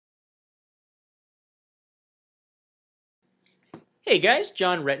Hey guys,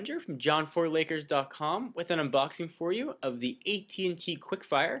 John Rettinger from john4lakers.com with an unboxing for you of the AT&T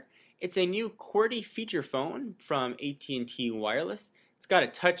Quickfire. It's a new QWERTY feature phone from AT&T Wireless. It's got a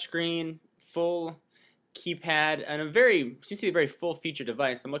touchscreen, full keypad, and seems to be a very full feature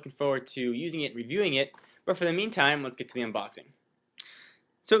device. I'm looking forward to using it, reviewing it, but for the meantime, let's get to the unboxing.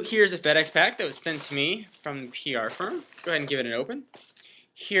 So here's a FedEx pack that was sent to me from the PR firm. Let's go ahead and give it an open.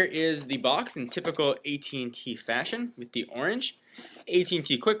 Here is the box in typical AT&T fashion with the orange.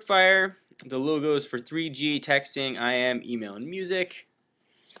 AT&T Quickfire, the logos for 3G, texting, IM, email, and music.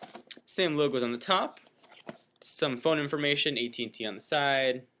 Same logos on the top. Some phone information, AT&T on the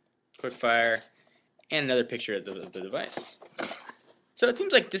side, Quickfire, and another picture of the device. So it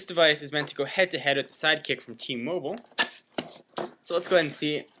seems like this device is meant to go head-to-head with the Sidekick from T-Mobile. So let's go ahead and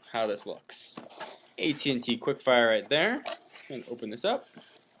see how this looks. AT&T Quickfire right there. And open this up.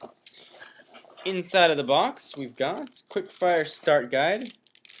 Inside of the box, we've got Quickfire Start Guide.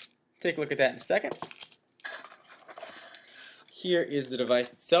 Take a look at that in a second. Here is the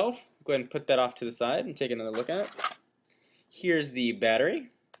device itself. Go ahead and put that off to the side and take another look at it. Here's the battery.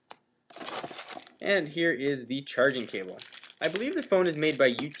 And here is the charging cable. I believe the phone is made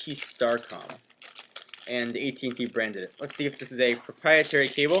by UT Starcom, and AT&T branded it. Let's see if this is a proprietary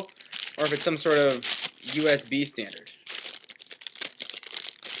cable or if it's some sort of USB standard.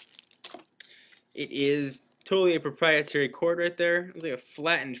 It is totally a proprietary cord right there. It's like a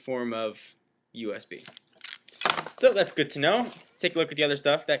flattened form of USB. So that's good to know. Let's take a look at the other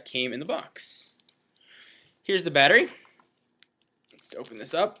stuff that came in the box. Here's the battery. Let's open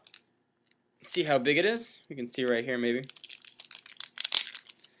this up. See how big it is. You can see right here maybe.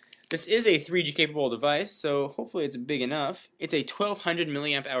 This is a 3G capable device, so hopefully it's big enough. It's a 1200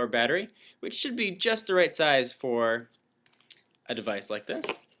 milliamp hour battery, which should be just the right size for a device like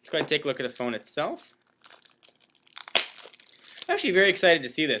this. Let's go ahead and take a look at the phone itself. I'm actually very excited to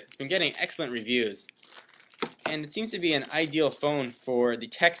see this. It's been getting excellent reviews, and it seems to be an ideal phone for the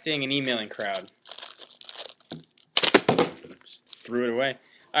texting and emailing crowd. Just threw it away.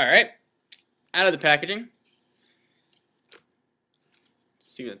 Alright, out of the packaging. Let's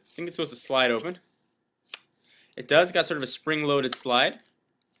see, I think it's supposed to slide open. It does, got sort of a spring-loaded slide.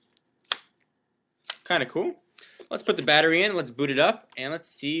 Kind of cool. Let's put the battery in, let's boot it up, and let's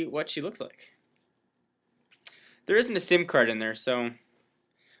see what she looks like. There isn't a SIM card in there, so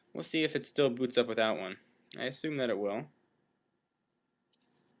we'll see if it still boots up without one. I assume that it will.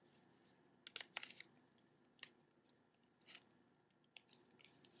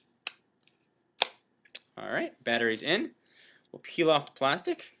 Alright, battery's in. We'll peel off the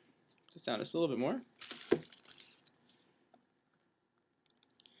plastic. Just down just a little bit more.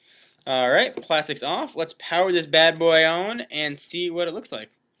 Alright, plastic's off. Let's power this bad boy on and see what it looks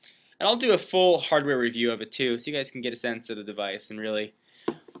like. And I'll do a full hardware review of it too, so you guys can get a sense of the device and really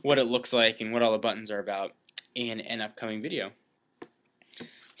what it looks like and what all the buttons are about in an upcoming video.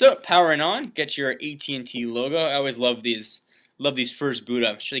 So, powering on, get your AT&T logo. I always love these first boot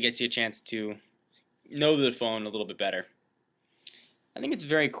ups. It really gets you a chance to know the phone a little bit better. I think it's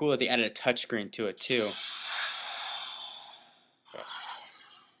very cool that they added a touchscreen to it too.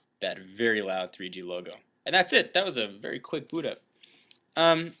 That very loud 3G logo. And that's it. That was a very quick boot up.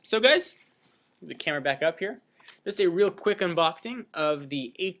 So guys, the camera back up here. Just a real quick unboxing of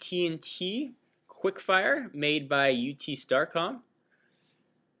the AT&T Quickfire made by UT Starcom.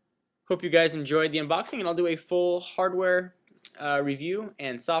 Hope you guys enjoyed the unboxing, and I'll do a full hardware review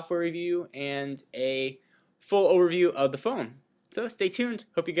and software review and a full overview of the phone. So stay tuned.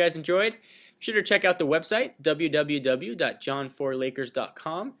 Hope you guys enjoyed. Be sure to check out the website,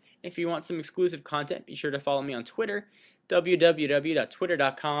 www.john4lakers.com. If you want some exclusive content, be sure to follow me on Twitter,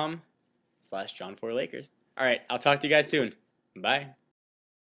 www.twitter.com/john4lakers. Alright, I'll talk to you guys soon. Bye.